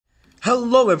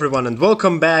Hello everyone and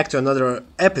welcome back to another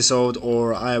episode,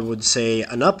 or I would say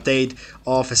an update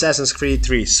of Assassin's Creed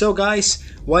 3. So guys,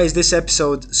 why is this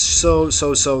episode so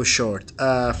short?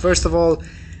 First of all,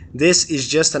 this is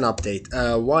just an update.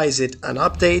 Why is it an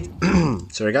update?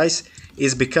 Sorry guys,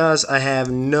 is because I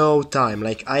have no time.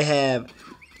 Like, I have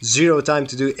zero time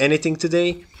to do anything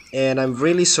today, and I'm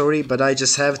really sorry, but I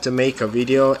just have to make a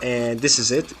video, and this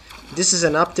is it. This is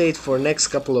an update for next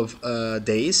couple of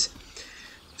days.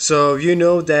 So you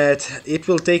know that it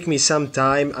will take me some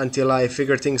time until I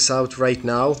figure things out. Right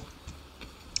now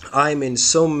I'm in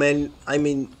so many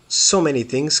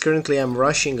things. Currently I'm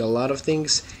rushing a lot of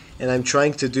things, and I'm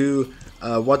trying to do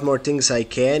what more things I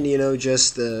can, you know,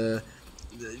 just do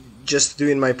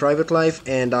in my private life,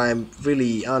 and I'm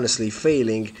really honestly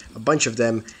failing a bunch of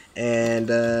them, and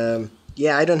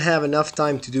yeah, I don't have enough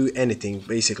time to do anything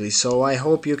basically. So I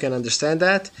hope you can understand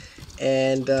that.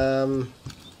 And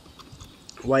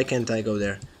why can't I go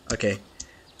there? Okay.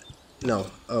 No.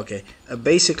 Okay.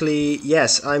 Basically,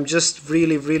 yes, I'm just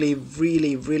really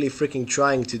freaking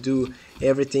trying to do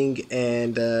everything,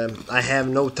 and I have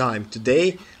no time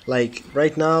today. Like,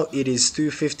 right now it is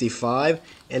 2:55,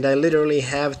 and I literally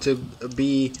have to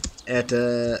be at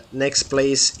next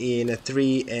place in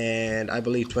 3 and I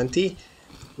believe 20,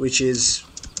 which is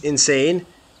insane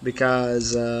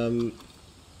because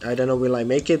I don't know will I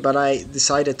make it, but I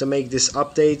decided to make this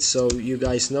update so you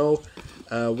guys know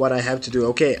what I have to do.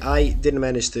 Okay, I didn't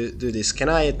manage to do this. Can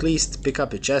I at least pick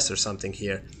up a chest or something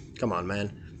here? Come on,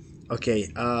 man. Okay,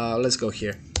 let's go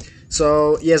here.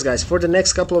 So yes guys, for the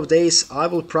next couple of days I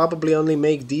will probably only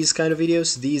make these kind of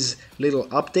videos, these little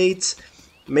updates.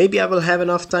 Maybe I will have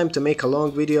enough time to make a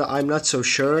long video, I'm not so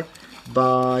sure,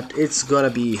 but it's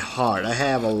gonna be hard. I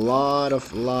have a lot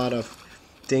of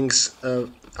things.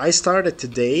 I started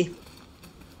today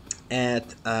at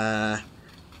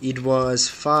it was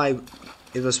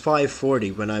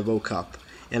 5:40 when I woke up,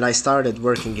 and I started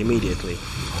working immediately,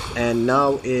 and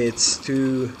now it's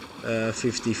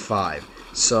 2:55.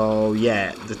 So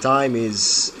yeah, the time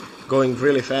is going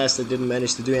really fast. I didn't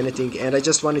manage to do anything, and I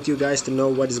just wanted you guys to know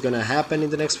what is gonna happen in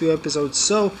the next few episodes.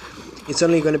 So it's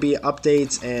only gonna be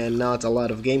updates and not a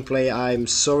lot of gameplay. I'm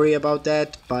sorry about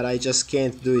that, but I just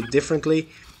can't do it differently.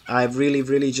 I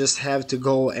really just have to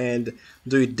go and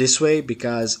do it this way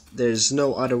because there's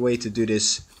no other way to do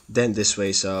this than this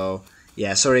way. So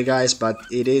yeah, sorry guys, but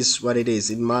it is what it is.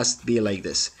 It must be like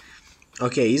this.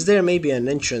 Okay, is there maybe an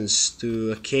entrance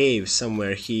to a cave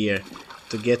somewhere here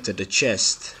to get to the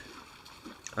chest?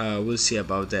 We'll see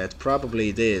about that. Probably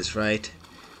it is, right?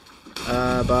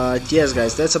 But yes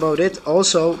guys, that's about it.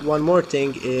 Also, one more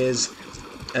thing is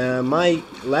my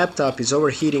laptop is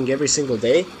overheating every single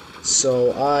day.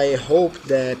 So I hope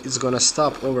that it's gonna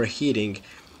stop overheating,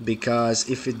 because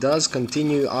if it does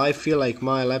continue, I feel like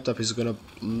my laptop is gonna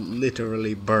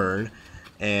literally burn,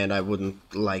 and I wouldn't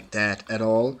like that at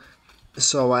all.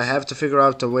 So I have to figure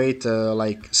out a way to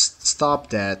like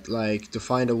stop that, like to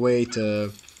find a way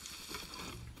to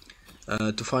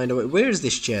find a way. Where is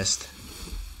this chest?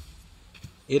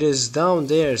 It is down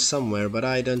there somewhere, but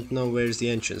I don't know where's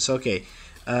the entrance. Okay.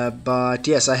 But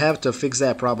yes, I have to fix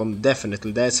that problem,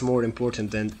 definitely. That's more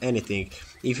important than anything.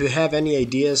 If you have any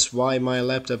ideas why my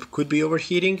laptop could be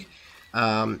overheating,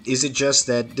 is it just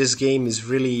that this game is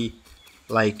really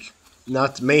like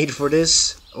not made for this,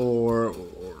 or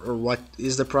what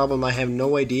is the problem? I have no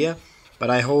idea, but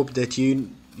I hope that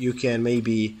you can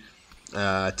maybe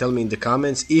tell me in the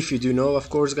comments. If you do know, of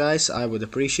course guys, I would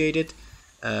appreciate it.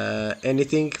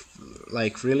 Anything,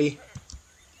 like, really.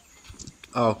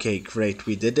 Okay, great,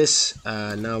 we did this.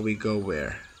 Now we go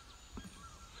where?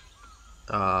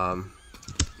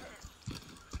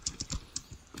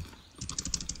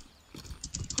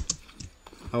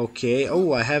 Okay,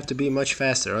 oh, I have to be much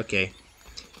faster. Okay,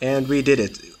 and we did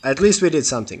it. At least we did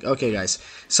something. Okay guys,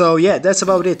 so yeah, that's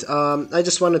about it. I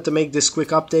just wanted to make this quick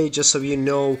update just so you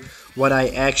know what I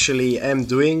actually am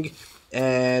doing,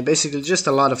 and basically just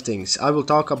a lot of things. I will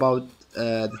talk about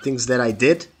the things that I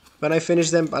did when I finish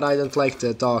them, but I don't like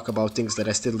to talk about things that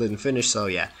I still didn't finish. So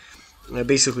yeah,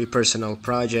 basically personal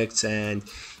projects, and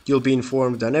you'll be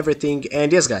informed on everything.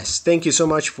 And yes guys, thank you so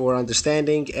much for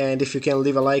understanding, and if you can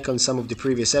leave a like on some of the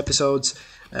previous episodes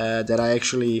that I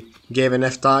actually gave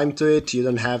enough time to it, you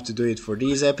don't have to do it for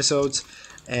these episodes.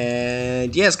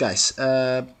 And yes guys,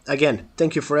 again,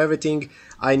 thank you for everything.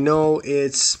 I know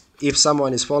it's, if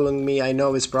someone is following me, I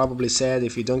know it's probably sad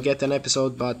if you don't get an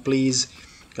episode, but please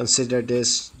consider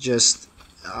this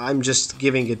I'm just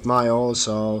giving it my all.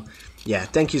 So yeah,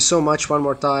 thank you so much one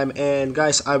more time, and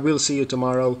guys, I will see you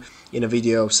tomorrow in a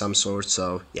video of some sort.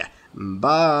 So yeah,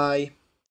 bye.